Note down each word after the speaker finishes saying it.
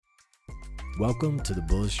Welcome to the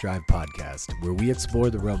Bullish Drive Podcast, where we explore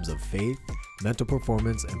the realms of faith, mental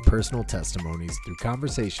performance, and personal testimonies through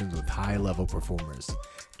conversations with high-level performers.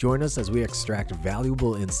 Join us as we extract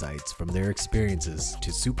valuable insights from their experiences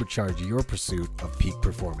to supercharge your pursuit of peak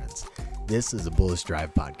performance. This is the Bullish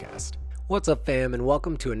Drive Podcast. What's up, fam, and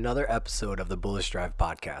welcome to another episode of the Bullish Drive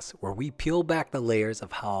Podcast, where we peel back the layers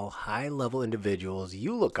of how high-level individuals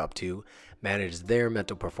you look up to manage their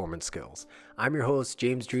mental performance skills. I'm your host,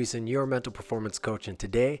 James Driessen, your mental performance coach, and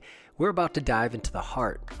today we're about to dive into the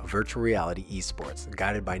heart of virtual reality eSports,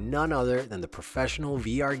 guided by none other than the professional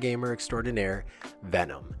VR gamer extraordinaire,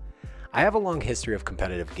 Venom. I have a long history of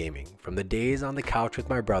competitive gaming, from the days on the couch with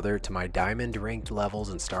my brother to my diamond ranked levels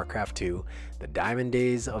in StarCraft 2, the diamond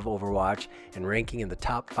days of Overwatch, and ranking in the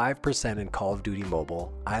top 5% in Call of Duty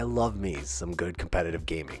Mobile. I love me some good competitive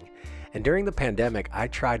gaming. And during the pandemic, I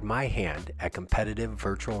tried my hand at competitive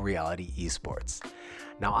virtual reality eSports.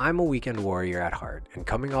 Now, I'm a weekend warrior at heart, and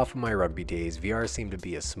coming off of my rugby days, VR seemed to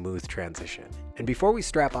be a smooth transition. And before we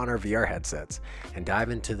strap on our VR headsets and dive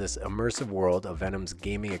into this immersive world of Venom's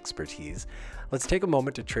gaming expertise, let's take a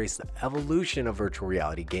moment to trace the evolution of virtual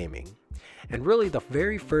reality gaming. And really, the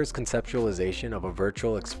very first conceptualization of a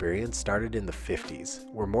virtual experience started in the 50s,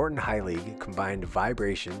 where Morton Heilig combined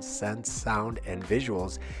vibrations, sense, sound, and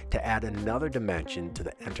visuals to add another dimension to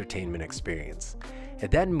the entertainment experience.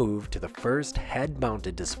 It then moved to the first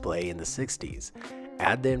head-mounted display in the 60s.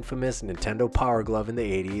 Add the infamous Nintendo Power Glove in the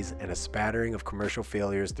 80s and a spattering of commercial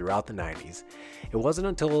failures throughout the 90s. It wasn't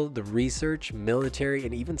until the research, military,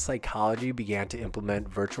 and even psychology began to implement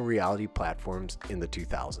virtual reality platforms in the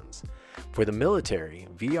 2000s. For the military,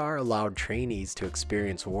 VR allowed trainees to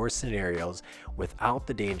experience war scenarios without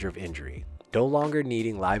the danger of injury, no longer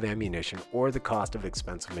needing live ammunition or the cost of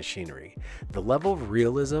expensive machinery. The level of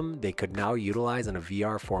realism they could now utilize in a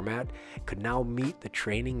VR format could now meet the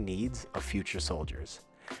training needs of future soldiers.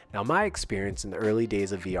 Now, my experience in the early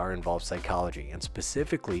days of VR involved psychology, and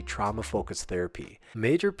specifically trauma-focused therapy. A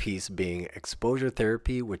major piece being exposure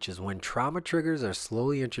therapy, which is when trauma triggers are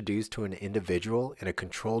slowly introduced to an individual in a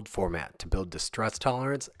controlled format to build distress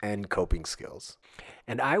tolerance and coping skills.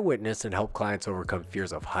 And I witnessed and helped clients overcome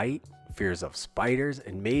fears of height, fears of spiders,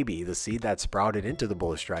 and maybe the seed that sprouted into the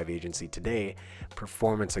Bullish Drive agency today,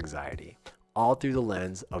 performance anxiety, all through the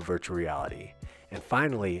lens of virtual reality. And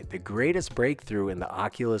finally, the greatest breakthrough in the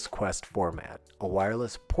Oculus Quest format, a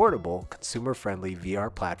wireless, portable, consumer-friendly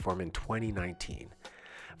VR platform in 2019.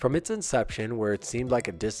 From its inception, where it seemed like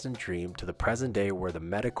a distant dream, to the present day where the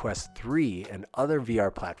Meta Quest 3 and other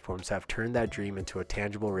VR platforms have turned that dream into a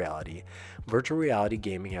tangible reality, virtual reality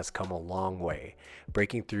gaming has come a long way,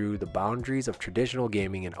 breaking through the boundaries of traditional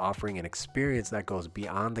gaming and offering an experience that goes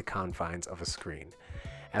beyond the confines of a screen.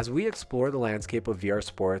 As we explore the landscape of VR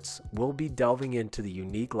sports, we'll be delving into the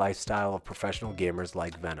unique lifestyle of professional gamers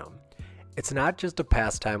like Venom. It's not just a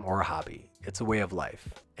pastime or a hobby, it's a way of life,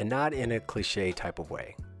 and not in a cliche type of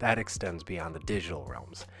way. That extends beyond the digital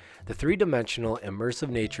realms. The three-dimensional, immersive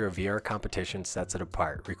nature of VR competition sets it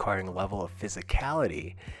apart, requiring a level of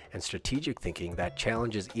physicality and strategic thinking that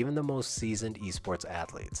challenges even the most seasoned esports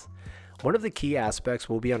athletes. One of the key aspects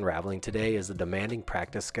we'll be unraveling today is the demanding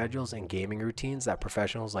practice schedules and gaming routines that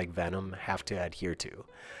professionals like Venom have to adhere to.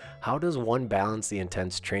 How does one balance the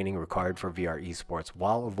intense training required for VR esports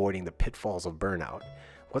while avoiding the pitfalls of burnout?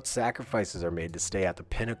 What sacrifices are made to stay at the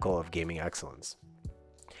pinnacle of gaming excellence?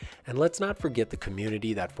 And let's not forget the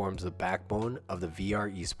community that forms the backbone of the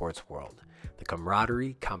VR esports world. The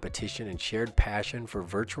camaraderie, competition, and shared passion for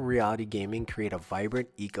virtual reality gaming create a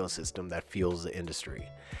vibrant ecosystem that fuels the industry.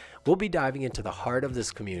 We'll be diving into the heart of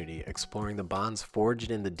this community, exploring the bonds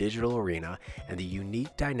forged in the digital arena and the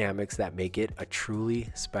unique dynamics that make it a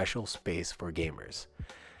truly special space for gamers.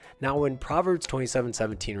 Now, when Proverbs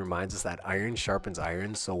 27:17 reminds us that iron sharpens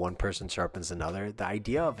iron, so one person sharpens another, the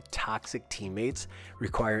idea of toxic teammates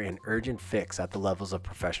require an urgent fix at the levels of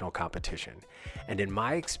professional competition. And in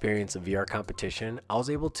my experience of VR competition, I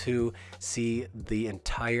was able to see the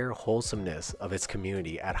entire wholesomeness of its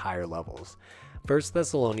community at higher levels. 1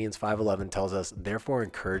 Thessalonians 5:11 tells us, "Therefore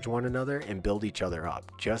encourage one another and build each other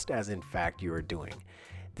up, just as in fact you are doing."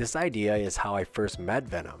 This idea is how I first met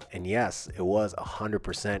Venom, and yes, it was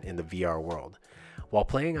 100% in the VR world. While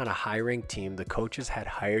playing on a high-ranked team, the coaches had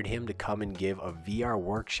hired him to come and give a VR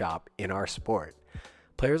workshop in our sport.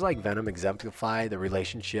 Players like Venom exemplify the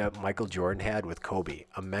relationship Michael Jordan had with Kobe,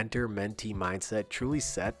 a mentor-mentee mindset truly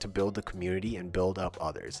set to build the community and build up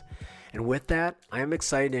others. And with that, I am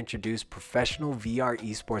excited to introduce professional VR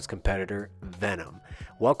esports competitor Venom.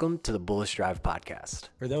 Welcome to the Bullish Drive Podcast.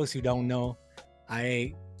 For those who don't know,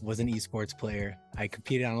 I was an esports player. I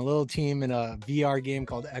competed on a little team in a VR game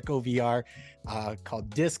called Echo VR, called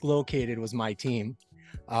Dislocated was my team.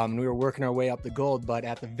 We were working our way up the gold, but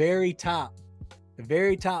at the very top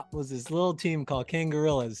was this little team called King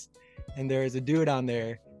Gorillas. And there's a dude on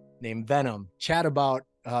there named Venom. Chat about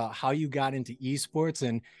how you got into esports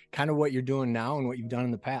and kind of what you're doing now and what you've done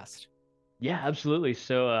in the past. Yeah, absolutely.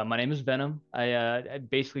 So my name is Venom. I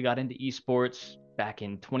basically got into esports back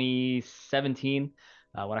in 2017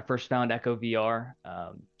 when I first found Echo VR.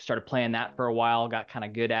 Started playing that for a while, got kind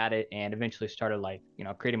of good at it, and eventually started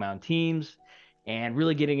creating my own teams and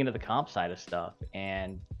really getting into the comp side of stuff.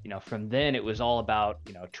 And from then it was all about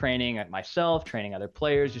training myself, training other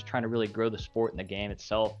players, just trying to really grow the sport and the game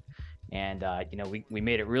itself. And we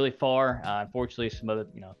made it really far. Unfortunately, some other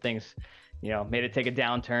things made it take a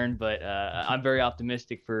downturn, but I'm very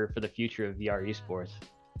optimistic for the future of VR esports.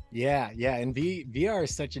 Yeah. And VR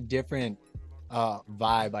is such a different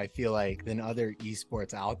vibe, I feel like, than other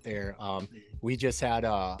esports out there. We just had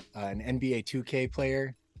an NBA 2K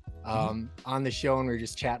player on the show, and we were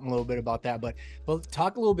just chatting a little bit about that. But we'll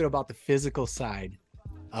talk a little bit about the physical side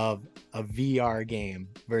of a VR game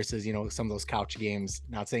versus, some of those couch games.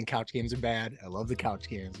 Not saying couch games are bad. I love the couch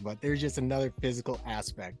games, but there's just another physical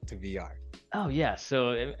aspect to VR. Oh yeah.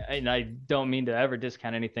 So, and I don't mean to ever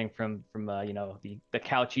discount anything from the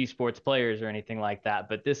couch esports players or anything like that,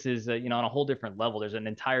 but this is on a whole different level. There's an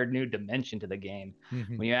entire new dimension to the game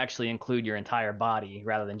when you actually include your entire body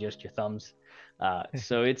rather than just your thumbs.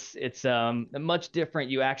 So it's much different.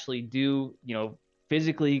 You actually do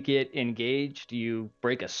physically get engaged. You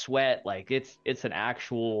break a sweat. Like it's an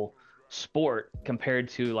actual sport compared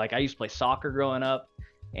to, like, I used to play soccer growing up.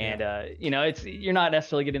 And you're not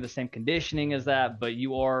necessarily getting the same conditioning as that, but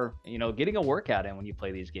you are getting a workout in when you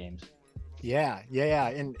play these games. Yeah.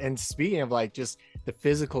 And speaking of like just the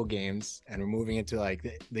physical games, and we're moving into like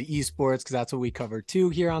the esports, because that's what we cover too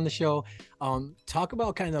here on the show. Talk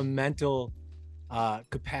about kind of mental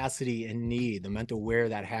capacity and need, the mental wear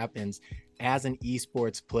that happens as an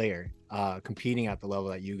esports player competing at the level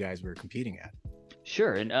that you guys were competing at.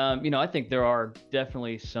 Sure. And, I think there are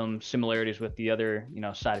definitely some similarities with the other,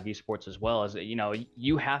 side of esports as well. As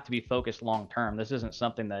you have to be focused long term. This isn't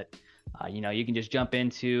something that, you can just jump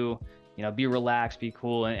into, be relaxed, be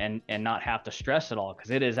cool, and not have to stress at all,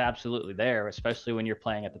 because it is absolutely there, especially when you're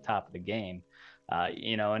playing at the top of the game.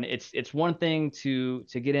 And it's one thing to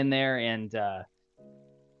get in there and,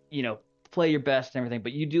 play your best and everything,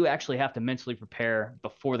 but you do actually have to mentally prepare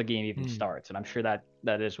before the game even starts. And I'm sure that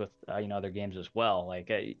is with other games as well. Like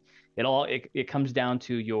it comes down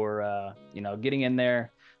to your getting in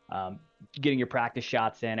there, getting your practice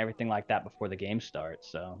shots in, everything like that before the game starts.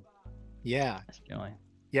 So yeah,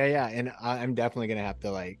 yeah. And I'm definitely gonna have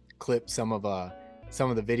to like clip some of the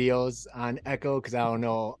videos on Echo, because I don't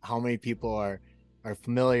know how many people are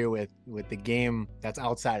familiar with the game that's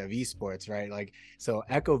outside of esports, right? Like, so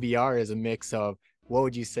Echo VR is a mix of, what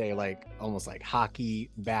would you say, like almost like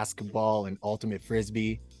hockey, basketball, and ultimate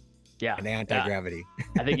frisbee, and anti-gravity.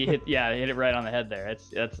 I think you hit it right on the head there.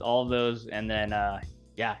 It's all of those. And then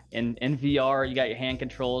in VR you got your hand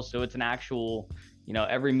controls, so it's an actual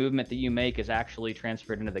every movement that you make is actually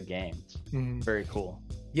transferred into the game. It's very cool.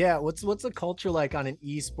 Yeah, what's the culture like on an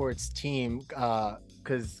esports team?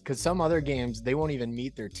 Because some other games, they won't even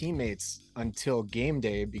meet their teammates until game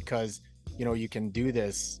day, because you can do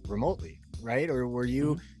this remotely, right? Or were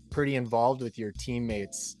you pretty involved with your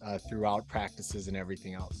teammates throughout practices and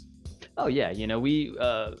everything else? Oh yeah, we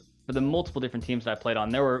for the multiple different teams that I played on,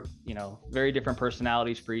 there were very different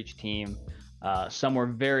personalities for each team. Some were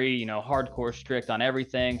very hardcore strict on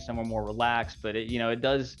everything. Some were more relaxed, but it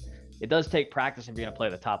does take practice if you're going to play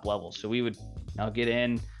at the top level. So we would get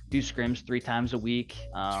in, do scrims 3 times a week.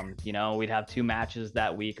 We'd have 2 matches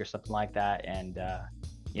that week or something like that. And,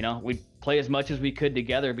 we'd play as much as we could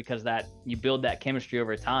together, because that you build that chemistry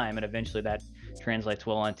over time, and eventually that translates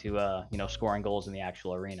well into, scoring goals in the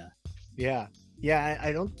actual arena. Yeah.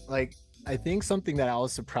 I think something that I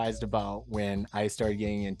was surprised about when I started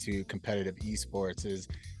getting into competitive esports is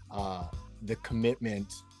the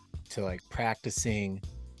commitment to like practicing.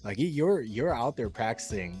 Like you're out there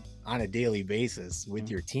practicing on a daily basis with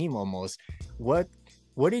your team almost. What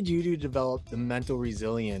did you do to develop the mental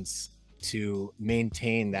resilience to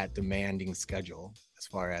maintain that demanding schedule as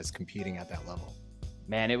far as competing at that level?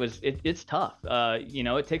 Man, it's tough.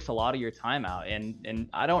 It takes a lot of your time out, and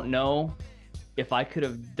I don't know if I could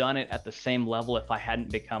have done it at the same level if I hadn't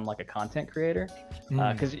become like a content creator,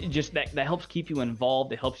 because just that helps keep you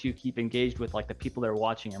involved. It helps you keep engaged with like the people that are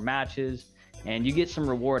watching your matches. and you get some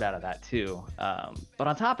reward out of that too. But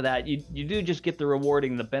on top of that, you do just get the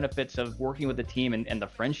rewarding, the benefits of working with the team and the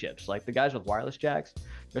friendships. Like the guys with Wireless Jacks,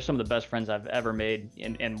 they're some of the best friends I've ever made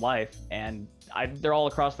in life, and they're all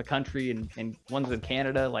across the country, and one's in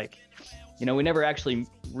Canada. Like, you know, we never actually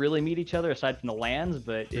really meet each other aside from the LANs,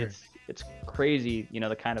 but Sure. it's crazy, you know,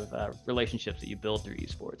 the kind of relationships that you build through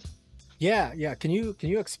esports. Yeah. Can you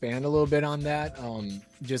expand a little bit on that?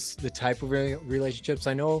 Just the type of relationships.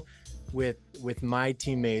 I know with my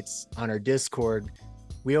teammates on our Discord,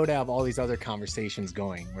 we would have all these other conversations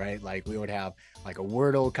going, right? Like we would have like a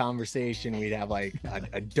Wordle conversation. We'd have like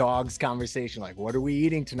a dogs conversation, like what are we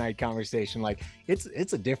eating tonight conversation. Like it's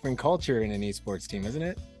a different culture in an esports team, isn't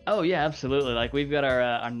it? Oh yeah, absolutely. Like we've got our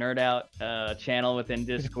nerd out channel within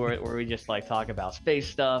Discord where we just like talk about space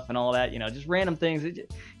stuff and all that, you know, just random things.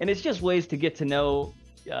 And it's just ways to get to know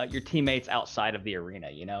your teammates outside of the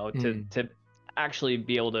arena, you know, to actually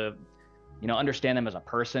be able to, you know, understand them as a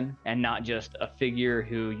person and not just a figure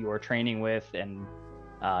who you are training with and,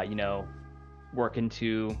 you know, working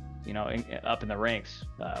to, you know, up in the ranks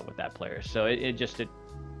with that player. So it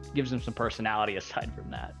gives them some personality aside from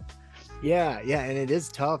that. Yeah, and it is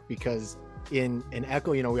tough because in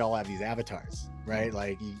Echo, you know, we all have these avatars, right?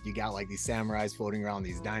 Like you got like these samurais floating around,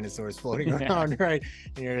 these dinosaurs floating around, right?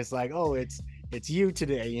 And you're just like, oh, it's you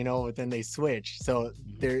today, you know, but then they switch. So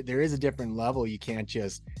there is a different level. You can't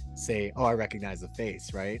just say, oh, I recognize the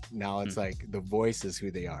face, right? Now it's like the voice is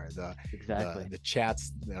who they are. The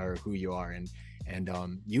chats are who you are. And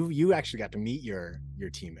you actually got to meet your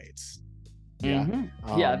teammates. Yeah.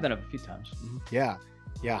 Yeah, I've been up a few times. Yeah.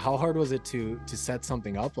 How hard was it to set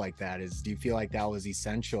something up like that? Do you feel like that was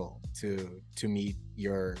essential to meet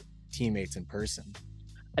your teammates in person?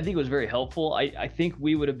 I think it was very helpful. I think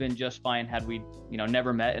we would have been just fine had we, you know,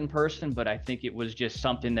 never met in person, but I think it was just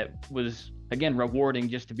something that was, again, rewarding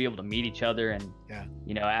just to be able to meet each other and,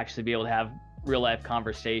 you know, actually be able to have real life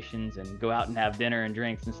conversations and go out and have dinner and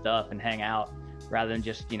drinks and stuff and hang out rather than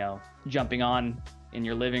just, you know, jumping on in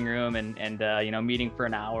your living room and you know, meeting for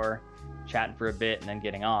an hour, chatting for a bit and then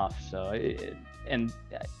getting off. So and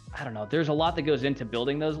I don't know, there's a lot that goes into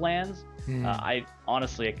building those LANs. I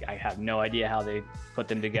honestly have no idea how they put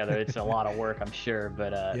them together. It's a lot of work, I'm sure,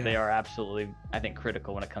 but they are absolutely, I think,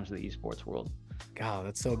 critical when it comes to the esports world. God,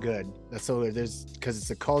 that's so good. That's so good. Because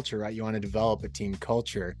it's a culture, right? You want to develop a team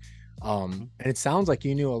culture. And it sounds like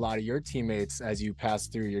you knew a lot of your teammates as you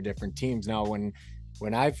passed through your different teams. Now,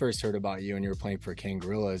 when I first heard about you and you were playing for King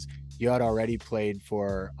Gorillas, you had already played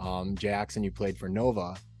for Jackson, you played for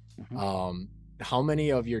Nova. How many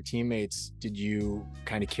of your teammates did you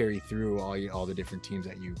kind of carry through all the different teams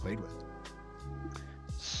that you played with?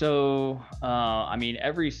 So, I mean,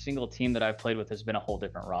 every single team that I've played with has been a whole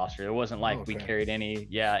different roster. It wasn't like we carried any,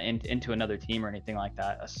 into another team or anything like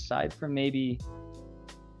that. Aside from maybe,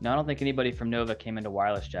 no, I don't think anybody from Nova came into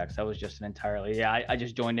Wireless Jacks. That was just an entirely, I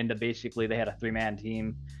just joined into basically, they had a 3-man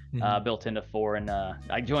team built into 4. And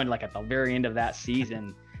I joined like at the very end of that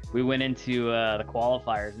season. We went into the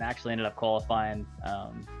qualifiers and actually ended up qualifying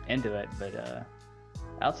into it. But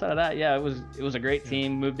outside of that, it was a great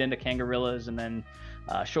team. Moved into Kangarillas, and then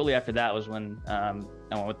shortly after that was when I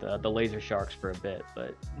went with the Laser Sharks for a bit.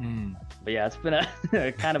 But yeah, it's been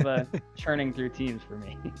a kind of a churning through teams for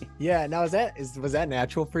me. Yeah. Now, was that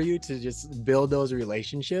natural for you to just build those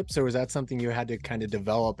relationships, or was that something you had to kind of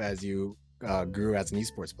develop as you grew as an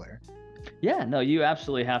esports player? Yeah, no, you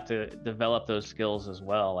absolutely have to develop those skills as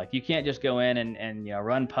well. Like you can't just go in and you know,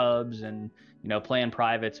 run pubs and, you know, play in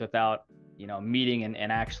privates without, you know, meeting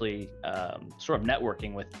and actually sort of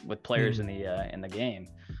networking with players in the game.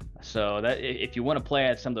 So that if you want to play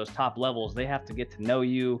at some of those top levels, they have to get to know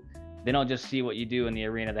you. They don't just see what you do in the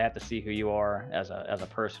arena. They have to see who you are as a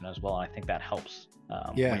person as well. And I think that helps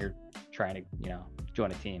when you're trying to, you know,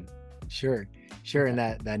 join a team. Sure. And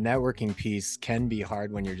that networking piece can be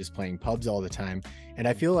hard when you're just playing pubs all the time. And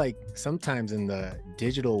I feel like sometimes in the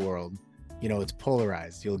digital world, you know, it's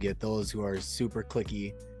polarized. You'll get those who are super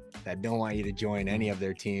cliquey that don't want you to join any of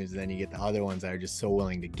their teams. And then you get the other ones that are just so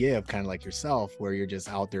willing to give, kind of like yourself, where you're just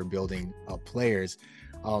out there building up players.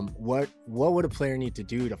 What would a player need to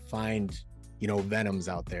do to find, you know, Venoms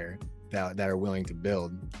out there that are willing to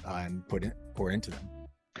build and pour into them?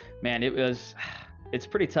 Man, it's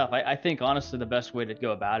pretty tough. I think honestly the best way to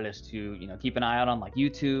go about it is to, you know, keep an eye out on like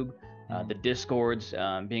YouTube, the Discords.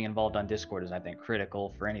 Being involved on Discord is, I think,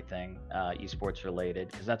 critical for anything esports related,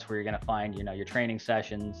 because that's where you're going to find, you know, your training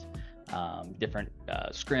sessions, different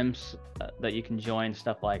scrims that you can join,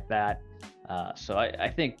 stuff like that. So I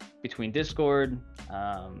think between Discord,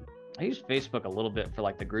 I use Facebook a little bit for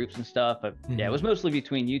like the groups and stuff, but yeah, it was mostly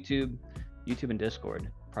between YouTube and Discord.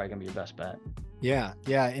 probably gonna be your best bet. Yeah.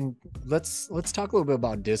 And let's talk a little bit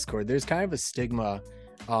about Discord. There's kind of a stigma.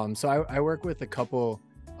 So I work with a couple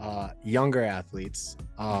younger athletes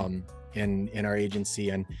in our agency,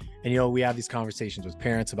 and we have these conversations with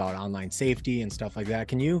parents about online safety and stuff like that.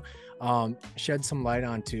 Can you shed some light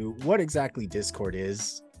onto what exactly Discord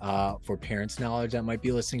is for parents' knowledge that might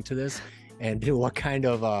be listening to this, and what kind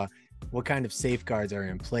of safeguards are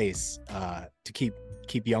in place to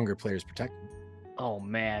keep younger players protected? Oh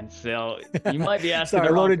man, so you might be asking Sorry,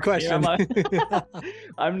 the wrong loaded person. question.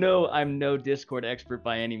 I'm no Discord expert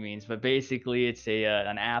by any means, but basically it's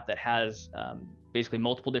an app that has basically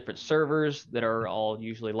multiple different servers that are all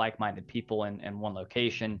usually like-minded people in one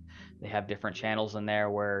location. They have different channels in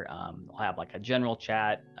there where they'll have like a general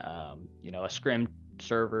chat, a scrim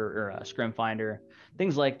server or a scrim finder,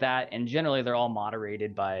 things like that. And generally they're all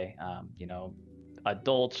moderated by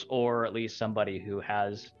adults, or at least somebody who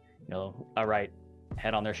has a right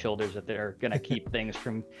head on their shoulders that they're going to keep things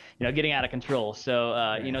from getting out of control. So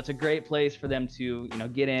it's a great place for them to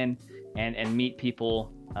get in and meet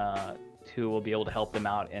people who will be able to help them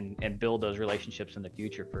out and build those relationships in the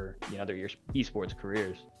future for their esports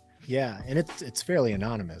careers. Yeah, and it's fairly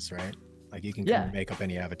anonymous, right? Like you can make up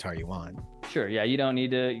any avatar you want. Sure. Yeah, you don't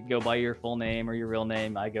need to go by your full name or your real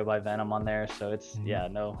name. I go by Venom on there, so it's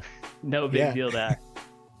no big deal there.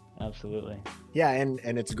 Absolutely. Yeah, and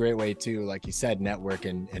it's a great way to, like you said, network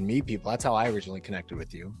and meet people. That's how I originally connected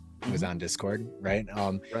with you. It was on Discord, right?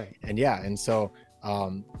 Right. And so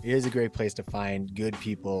it is a great place to find good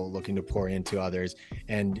people looking to pour into others.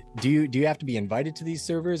 And do you have to be invited to these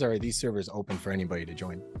servers, or are these servers open for anybody to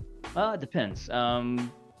join? It depends.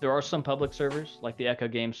 There are some public servers, like the Echo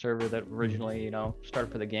Game server that originally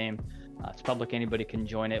started for the game. It's public, anybody can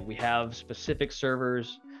join it. We have specific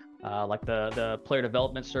servers. Like the player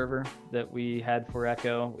development server that we had for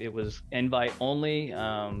Echo, it was invite only.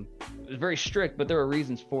 It was very strict, but there were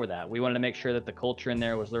reasons for that. We wanted to make sure that the culture in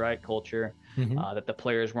there was the right culture, that the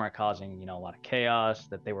players weren't causing a lot of chaos,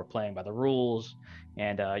 that they were playing by the rules,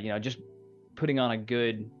 and just putting on a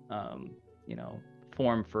good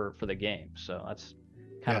form for the game. So that's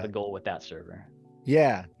kind of the goal with that server.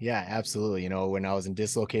 Yeah, absolutely. When I was in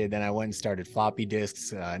Dislocated, then I went and started Floppy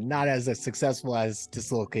Disks. Not as successful as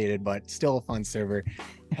Dislocated, but still a fun server.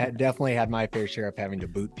 Definitely had my fair share of having to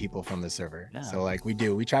boot people from the server. Yeah. So like we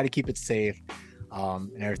try to keep it safe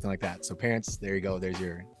and everything like that. So parents, there you go. There's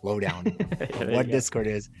your lowdown of what Discord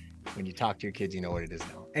is. When you talk to your kids, you know what it is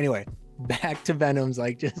now. Anyway, back to Venom's,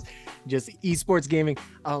 like just esports gaming.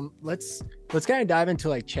 Let's kind of dive into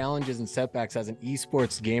like challenges and setbacks as an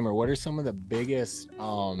esports gamer. What are some of the biggest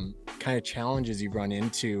kind of challenges you've run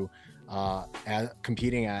into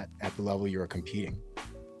competing at the level you're competing?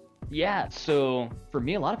 Yeah, so for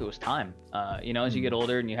me, a lot of it was time. As you get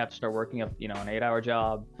older and you have to start working up, an 8-hour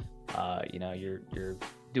job, you're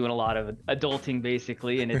doing a lot of adulting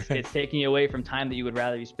basically, and it's taking you away from time that you would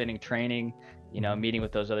rather be spending training, meeting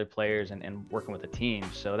with those other players and working with a team.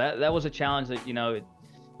 So that was a challenge that,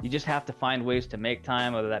 you just have to find ways to make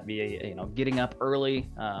time, whether that be, getting up early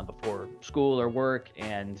before school or work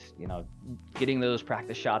and, getting those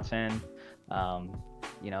practice shots in,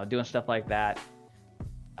 doing stuff like that.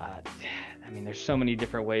 There's so many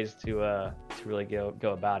different ways to really go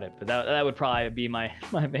about it, but that would probably be my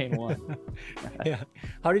main one. Yeah.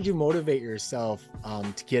 How did you motivate yourself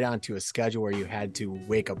to get onto a schedule where you had to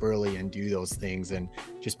wake up early and do those things and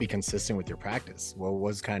just be consistent with your practice? What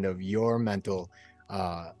was kind of your mental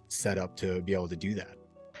setup to be able to do that?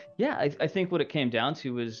 Yeah, I think what it came down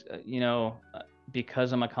to was,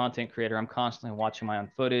 because I'm a content creator, I'm constantly watching my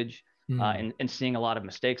own footage. And seeing a lot of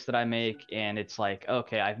mistakes that I make, and it's like,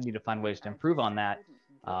 okay, I need to find ways to improve on that.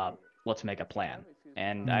 Let's make a plan.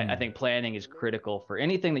 And I think planning is critical for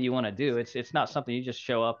anything that you want to do. It's not something you just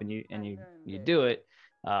show up and you do it,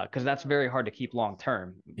 because that's very hard to keep long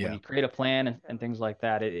term. Yeah. When you create a plan and things like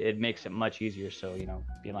that, it makes it much easier. So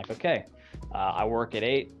being like, okay, I work at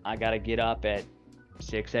 8, I got to get up at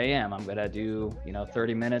 6 a.m. I'm gonna do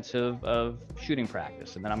 30 minutes of shooting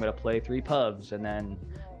practice, and then I'm gonna play 3 pubs, and then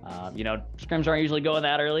scrims aren't usually going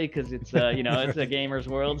that early because it's it's a gamer's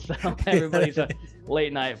world, so everybody's a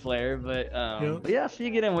late night player, but yeah, so you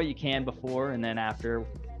get in what you can before, and then after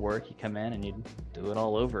work you come in and you do it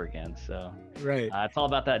all over again. So right, it's all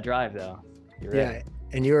about that drive though. Yeah,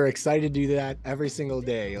 and you were excited to do that every single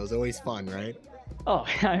day. It was always fun, right? Oh,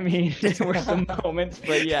 there were some moments,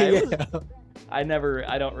 but yeah. I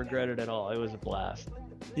don't regret it at all. It was a blast.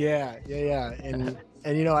 Yeah. And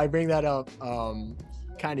I bring that up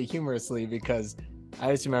kind of humorously because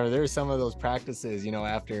I just remember there were some of those practices,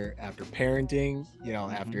 after parenting,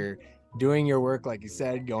 after doing your work, like you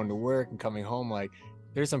said, going to work and coming home, like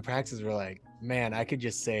there's some practices where like, man, I could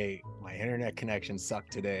just say my internet connection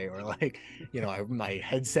sucked today, or like, my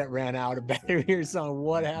headset ran out of battery or something,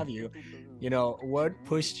 what have you. What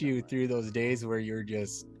pushed you through those days where you're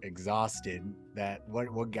just exhausted?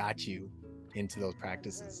 What got you into those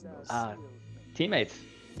practices? Teammates.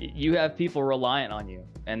 You have people reliant on you,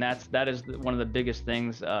 and that is one of the biggest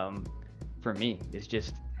things for me. Is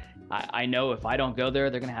just I know if I don't go there,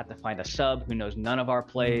 they're gonna have to find a sub who knows none of our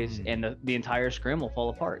plays, and the entire scrim will fall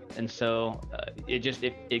apart. And so it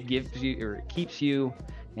gives you, or it keeps you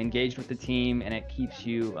engaged with the team, and it keeps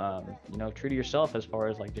you true to yourself as far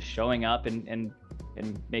as like just showing up and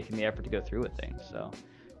making the effort to go through with things. So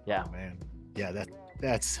yeah. Oh, man, yeah,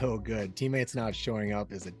 that's so good. Teammates not showing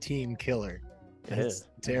up is a team killer. That's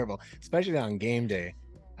terrible, especially on game day.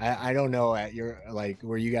 I don't know at your, like,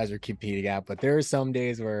 where you guys are competing at, but there are some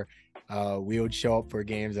days where we would show up for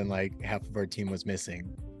games and like half of our team was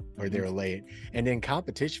missing, or they were late. And in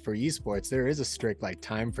competition for esports, there is a strict like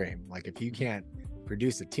time frame. Like if you can't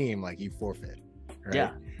produce a team, like you forfeit, right?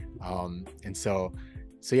 Yeah. And so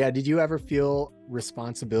yeah, did you ever feel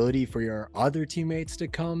responsibility for your other teammates to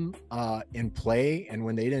come and play? And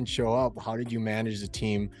when they didn't show up, how did you manage the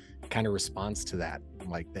team kind of response to that,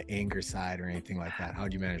 like the anger side or anything like that? How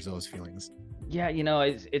do you manage those feelings? Yeah,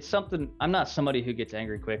 it's something. I'm not somebody who gets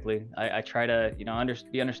angry quickly. I try to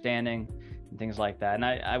be understanding and things like that. And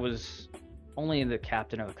I was only the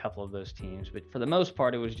captain of a couple of those teams, but for the most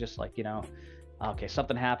part it was just like, okay,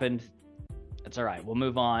 something happened, it's all right, we'll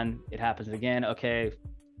move on. It happens again, okay,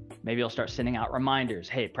 maybe I'll start sending out reminders.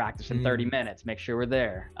 Hey, practice in 30 minutes, make sure we're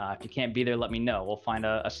there. If you can't be there, let me know, we'll find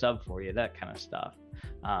a sub for you, that kind of stuff.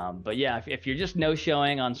 But yeah, if you're just no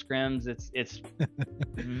showing on scrims, it's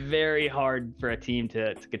very hard for a team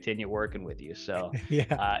to continue working with you. So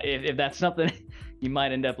yeah, if that's something, you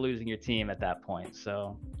might end up losing your team at that point.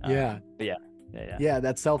 So yeah,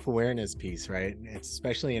 that self-awareness piece, right? It's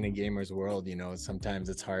especially in a gamer's world, sometimes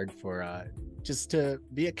it's hard for just to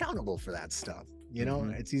be accountable for that stuff.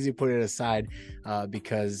 It's easy to put it aside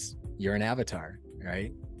because you're an avatar,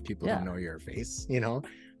 right? People don't know your face,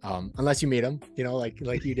 unless you meet them, like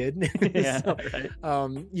you did. So,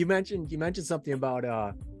 right. You mentioned something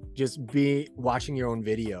about just watching your own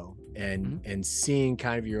video and seeing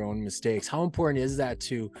kind of your own mistakes. How important is that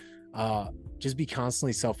to just be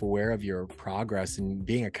constantly self-aware of your progress and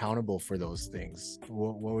being accountable for those things?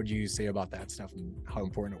 What would you say about that stuff and how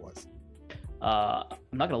important it was? I'm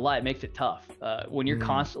not gonna lie, it makes it tough when you're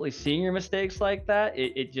constantly seeing your mistakes like that.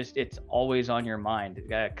 It's always on your mind,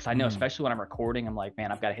 because I know, especially when I'm recording, I'm like,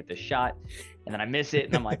 man, I've got to hit this shot, and then I miss it,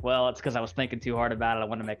 and I'm like, well, it's because I was thinking too hard about it, I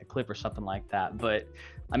want to make a clip or something like that. But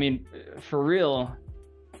I mean, for real,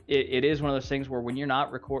 it is one of those things where when you're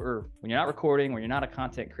not recording, when you're not a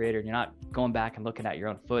content creator, and you're not going back and looking at your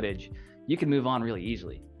own footage, you can move on really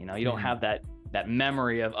easily. You don't have that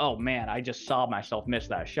memory of, oh man, I just saw myself miss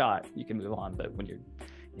that shot. You can move on. But when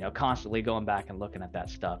you're constantly going back and looking at that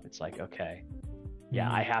stuff, it's like, okay,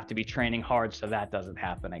 yeah, I have to be training hard so that doesn't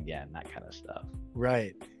happen again, that kind of stuff.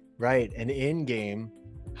 Right. And in game,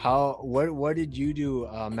 what did you do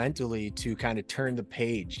mentally to kind of turn the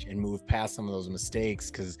page and move past some of those mistakes?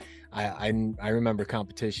 Because I remember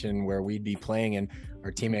competition where we'd be playing and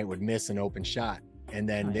our teammate would miss an open shot, and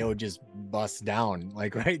then they would just bust down,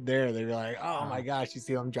 like right there. They'd be like, oh my gosh, you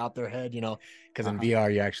see them drop their head, because in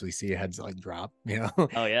VR you actually see heads like drop, Oh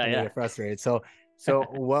yeah, and yeah. they're frustrated. So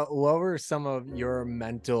what were some of your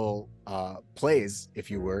mental plays, if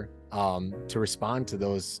you were, to respond to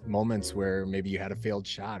those moments where maybe you had a failed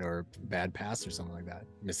shot or bad pass or something like that?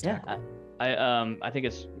 Yeah, I think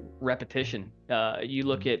it's repetition. You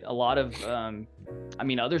look at a lot of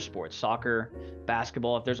other sports, soccer,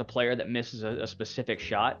 basketball. If there's a player that misses a specific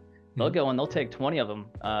shot, they'll go and they'll take 20 of them.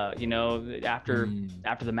 After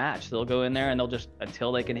the match, they'll go in there and they'll just,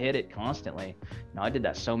 until they can hit it constantly. I did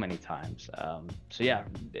that so many times. So yeah,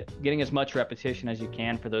 getting as much repetition as you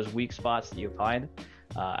can for those weak spots that you find,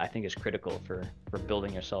 I think is critical for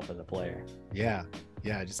building yourself as a player. Yeah,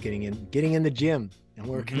 just getting in the gym and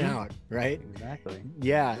working out, right? Exactly.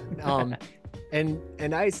 Yeah. And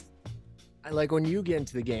I like, when you get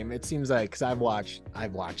into the game, it seems like, because I've watched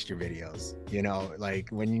your videos, like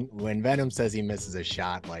when Venom says he misses a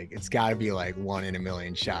shot, like it's got to be like 1 in a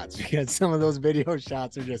million shots, because some of those video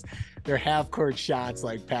shots are just, they're half court shots,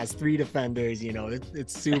 like past 3 defenders.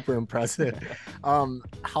 It's super impressive.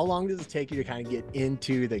 How long does it take you to kind of get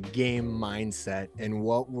into the game mindset, and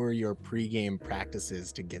what were your pre-game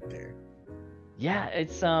practices to get there? Yeah,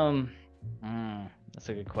 it's that's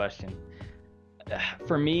a good question.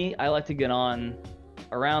 For me, I like to get on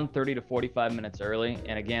around 30 to 45 minutes early.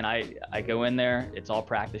 And again, I go in there, it's all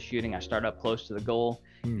practice shooting. I start up close to the goal,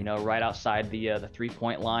 right outside the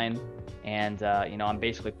 3-point line. And, I'm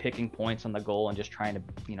basically picking points on the goal and just trying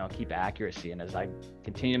to, keep accuracy. And as I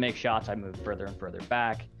continue to make shots, I move further and further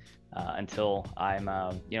back until I'm,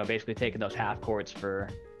 basically taking those half courts for,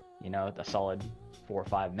 a solid 4 or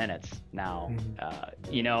 5 minutes. Now,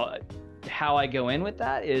 how I go in with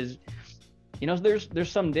that is,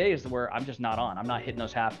 there's some days where I'm just not on. I'm not hitting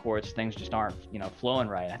those half courts. Things just aren't, flowing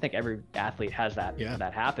right. I think every athlete has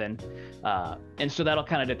that happen. And so that'll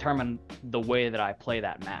kind of determine the way that I play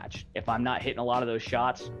that match. If I'm not hitting a lot of those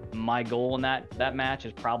shots, my goal in that match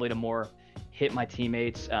is probably to more hit my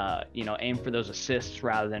teammates, aim for those assists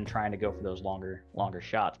rather than trying to go for those longer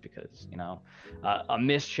shots, because, a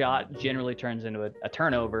missed shot generally turns into a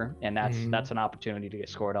turnover, and that's an opportunity to get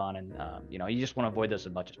scored on. And, you just want to avoid this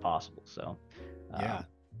as much as possible. So,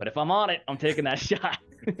 but if I'm on it, I'm taking that shot.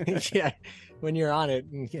 Yeah. When you're on it,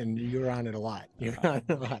 and you're on it a lot,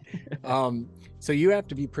 so you have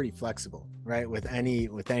to be pretty flexible, right? With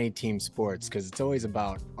any team sports, because it's always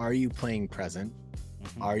about, are you playing present?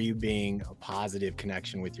 Are you being a positive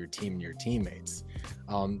connection with your team and your teammates?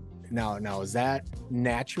 Now, is that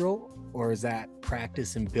natural, or is that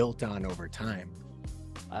practice and built on over time?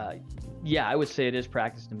 I would say it is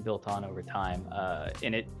practiced and built on over time.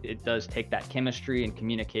 And it does take that chemistry and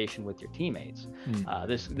communication with your teammates.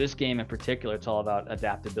 This game in particular, it's all about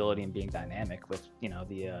adaptability and being dynamic with,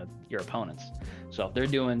 your opponents. So if they're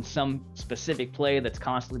doing some specific play that's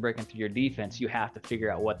constantly breaking through your defense, you have to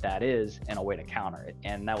figure out what that is and a way to counter it.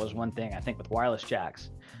 And that was one thing I think with Wireless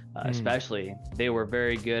Jacks, especially, they were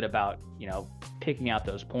very good about, picking out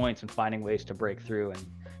those points and finding ways to break through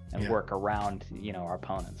and work around, our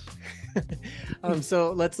opponents.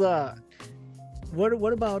 So let's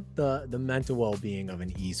what about the mental well-being of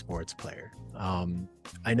an esports player?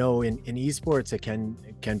 I know in esports it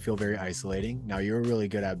can feel very isolating. Now, you're really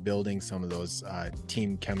good at building some of those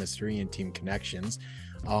team chemistry and team connections,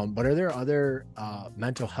 but are there other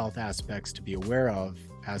mental health aspects to be aware of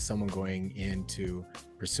as someone going into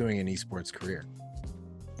pursuing an esports career?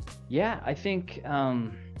 I think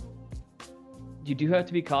you do have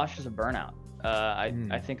to be cautious of burnout.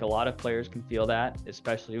 I think a lot of players can feel that,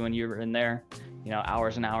 especially when you're in there,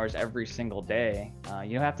 hours and hours every single day.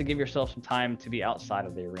 You have to give yourself some time to be outside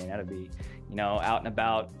of the arena, to be, out and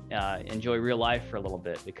about, enjoy real life for a little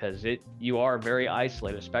bit, because you are very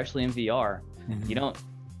isolated, especially in VR. You don't,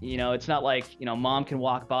 it's not like, mom can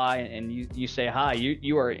walk by and you say hi.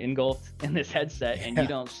 You are engulfed in this headset, and you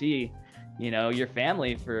don't see, your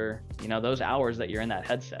family for, those hours that you're in that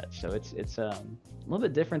headset. So it's a little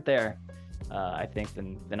bit different there, I think,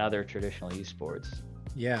 than other traditional esports.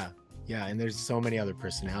 Yeah. And there's so many other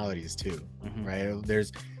personalities too, right?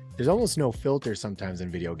 There's almost no filter sometimes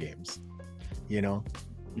in video games,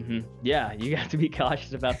 Yeah, you have to be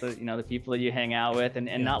cautious about the people that you hang out with,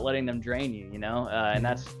 and not letting them drain you, and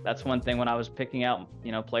that's one thing when I was picking out,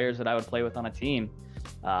 players that I would play with on a team.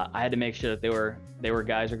 I had to make sure that they were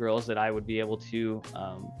guys or girls that I would be able to,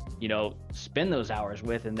 spend those hours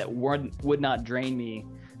with, and that would not drain me,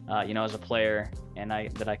 as a player, and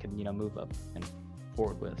that I could, move up and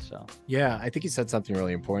forward with. So I think you said something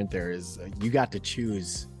really important there, is you got to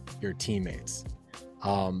choose your teammates.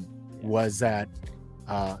 Was that,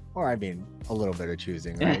 or I mean, a little bit of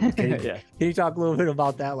choosing, right? Can you talk a little bit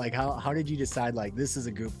about that? Like, how did you decide, like, this is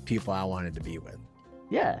a group of people I wanted to be with?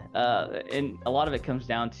 And a lot of it comes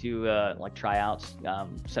down to like tryouts,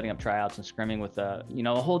 setting up tryouts and scrimming with a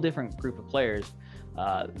whole different group of players.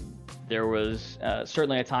 There was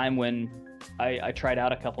certainly a time when I tried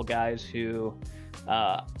out a couple guys who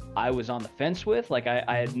I was on the fence with. Like,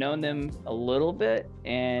 I had known them a little bit,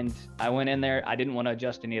 and I went in there. I didn't want to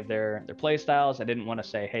adjust any of their play styles. I didn't want to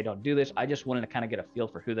say, hey, don't do this. I just wanted to kind of get a feel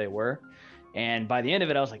for who they were. And by the end of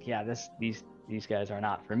it, I was like, these guys are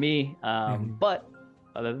not for me. But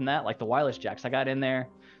other than that, like the Wireless Jacks, I got in there.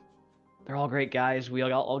 They're all great guys. We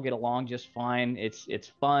all get along just fine.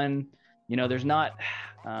 It's fun. There's not,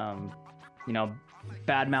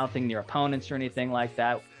 bad mouthing your opponents or anything like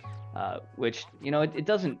that, which, it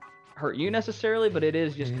doesn't hurt you necessarily, but it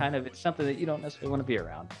is just kind of, it's something that you don't necessarily want to be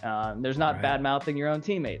around. There's not bad mouthing your own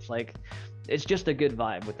teammates. Like, it's just a good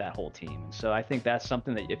vibe with that whole team. So I think that's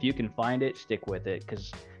something that if you can find it, stick with it,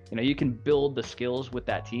 because you can build the skills with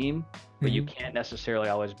that team, but you can't necessarily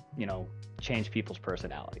always, change people's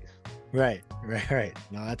personalities. Right.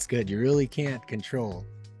 No, that's good. You really can't control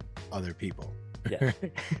other people. Yeah.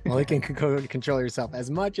 Only can control yourself as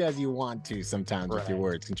much as you want to sometimes with your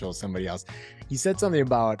words, control somebody else. You said something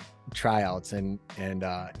about tryouts, and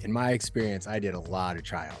in my experience, I did a lot of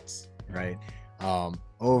tryouts, right?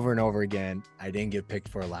 over and over again. I didn't get picked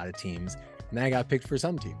for a lot of teams, and then I got picked for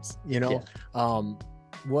some teams, you know.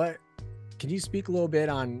 What can you speak a little bit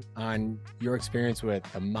on your experience with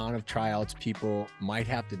the amount of tryouts people might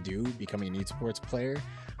have to do becoming an esports player,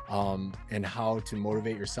 and how to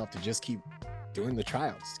motivate yourself to just keep doing the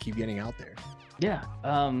tryouts, keep getting out there?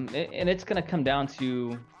 And it's going to come down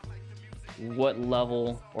to what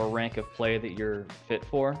level or rank of play that you're fit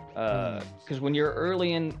for. Because when you're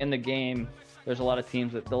early in the game, there's a lot of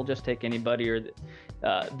teams that they'll just take anybody, or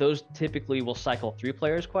those typically will cycle through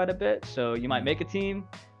players quite a bit. So you might make a team,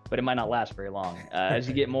 but it might not last very long. As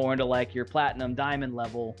you get more into like your platinum, diamond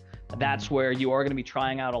level, that's where you are going to be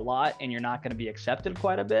trying out a lot and you're not going to be accepted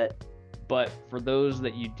quite a bit. But for those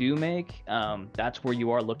that you do make, that's where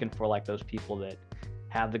you are looking for like those people that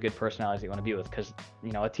have the good personalities that you want to be with. Because,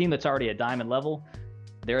 you know, a team that's already at diamond level,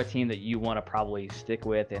 they're a team that you want to probably stick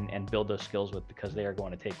with and build those skills with, because they are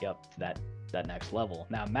going to take you up to that next level.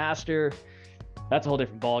 Now, master, that's a whole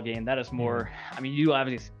different ball game. That is more, I mean, you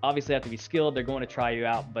obviously have to be skilled. They're going to try you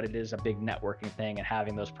out, but it is a big networking thing, and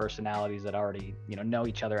having those personalities that already, you know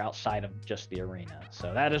each other outside of just the arena.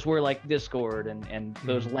 So that is where like Discord and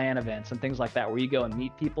those LAN events and things like that, where you go and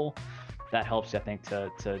meet people, that helps, I think,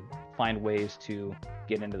 to find ways to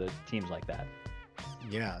get into the teams like that.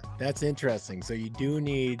 Yeah, that's interesting. So you do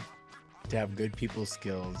need to have good people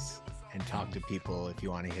skills and talk to people if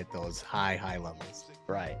you want to hit those high levels.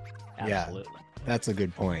 Right. Absolutely. Yeah, that's a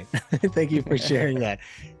good point. Thank you for sharing that.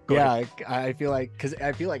 Yeah, I feel like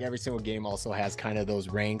every single game also has kind of those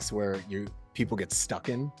ranks where people get stuck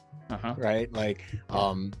in, right? Like,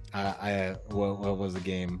 what was the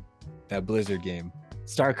game? That Blizzard game,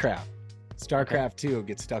 StarCraft 2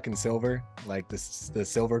 gets stuck in silver, like the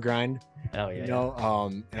silver grind. Oh yeah. You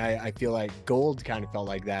know, and I feel like gold kind of felt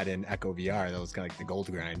like that in Echo VR. That was kind of like the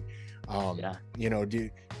gold grind. You know,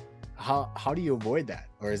 how do you avoid that,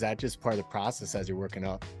 or is that just part of the process as you're working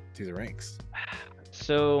up through the ranks?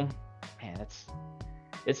 So, man,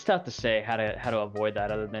 it's tough to say how to avoid that,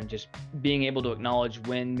 other than just being able to acknowledge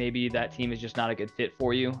when maybe that team is just not a good fit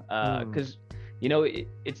for you. Because you know,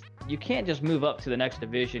 you can't just move up to the next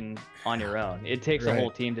division on your own. It takes a whole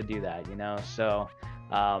team to do that, you know. So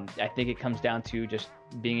I think it comes down to just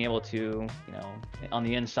being able to, you know, on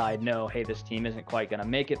the inside know, hey, this team isn't quite going to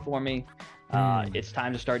make it for me. It's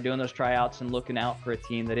time to start doing those tryouts and looking out for a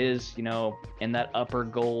team that is, you know, in that upper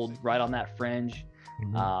gold, right on that fringe.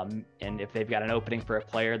 And if they've got an opening for a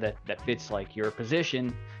player that fits like your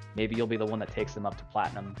position, maybe you'll be the one that takes them up to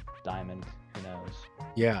platinum, diamond, who knows?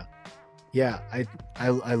 Yeah,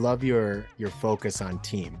 I love your focus on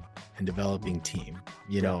team and developing team,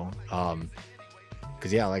 you know,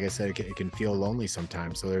 because like I said, it can feel lonely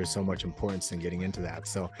sometimes. So there's so much importance in getting into that.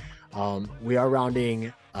 So we are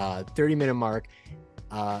rounding 30-minute mark.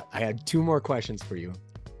 I had 2 more questions for you,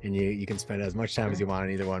 and you can spend as much time as you want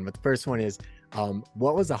on either one. But the first one is,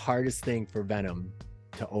 what was the hardest thing for Venom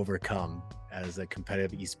to overcome as a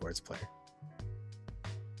competitive esports player?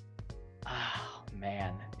 Oh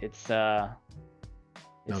man, it's tough.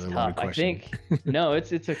 I think no,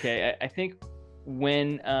 it's okay. I think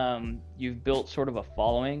when you've built sort of a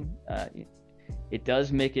following, it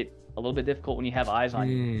does make it a little bit difficult when you have eyes on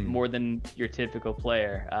you more than your typical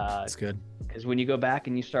player. That's good. Because when you go back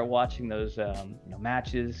and you start watching those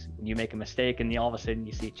matches, and you make a mistake, and all of a sudden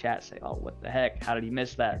you see chat say, "Oh, what the heck? How did he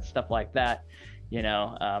miss that?" Stuff like that. You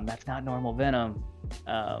know, that's not normal Venom.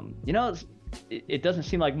 You know, it doesn't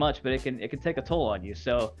seem like much, but it can take a toll on you.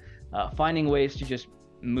 So finding ways to just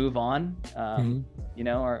move on, you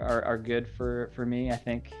know, are good for me. I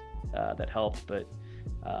think that helps. But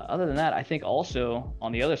other than that, I think also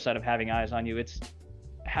on the other side of having eyes on you, it's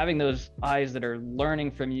having those eyes that are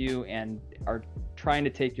learning from you and are trying to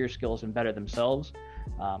take your skills and better themselves.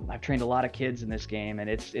 I've trained a lot of kids in this game, and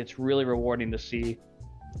it's really rewarding to see,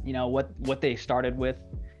 you know, what they started with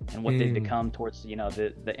and what they've become towards, you know,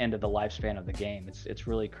 the end of the lifespan of the game. It's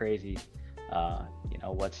really crazy, you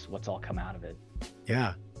know, what's all come out of it.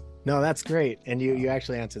 Yeah, no, that's great. And you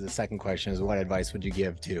actually answered the second question, is what advice would you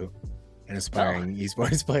give to an aspiring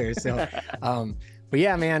esports player? So but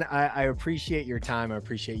yeah, man, I appreciate your time. I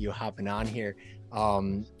appreciate you hopping on here,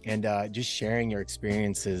 and just sharing your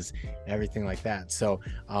experiences and everything like that. So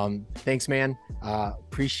thanks, man.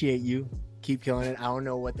 Appreciate you. Keep killing it. I don't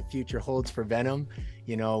know what the future holds for Venom,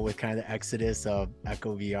 you know, with kind of the exodus of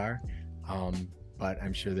Echo VR, but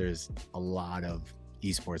I'm sure there's a lot of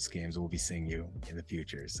esports games we'll be seeing you in the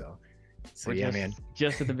future. So yeah, man.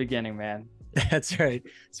 Just at the beginning, man. That's right.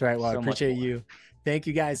 Well, I appreciate you Thank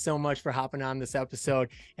you guys so much for hopping on this episode.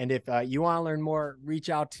 And if you want to learn more, reach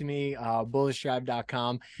out to me,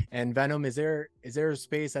 bullishdrive.com. And Venom, is there a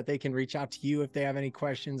space that they can reach out to you if they have any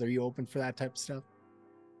questions? Are you open for that type of stuff?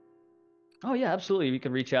 Oh yeah, absolutely. You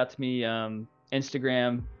can reach out to me,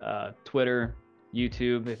 Instagram, Twitter,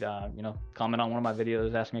 YouTube, if, comment on one of my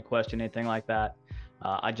videos, ask me a question, anything like that.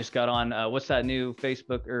 I just got on, what's that new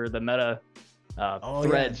Facebook or the Meta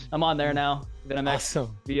Threads? Yeah. I'm on there now. Venom X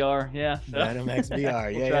VR. Yeah. So. Venom X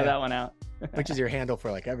VR. We'll try that one out. Which is your handle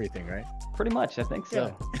for like everything, right? Pretty much, I think so.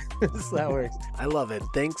 Yeah. So that works. I love it.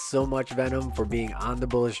 Thanks so much, Venom, for being on the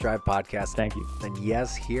Bullish Drive podcast. Thank you. And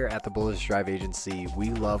yes, here at the Bullish Drive Agency, we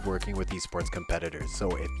love working with esports competitors. So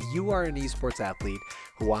if you are an esports athlete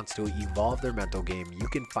who wants to evolve their mental game, you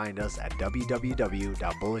can find us at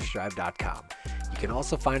www.bullishdrive.com. You can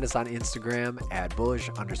also find us on Instagram at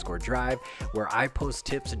bullish_drive, where I post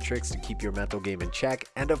tips and tricks to keep your mental game in check.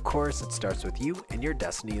 And of course, it starts with you and your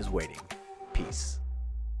destiny is waiting. Peace.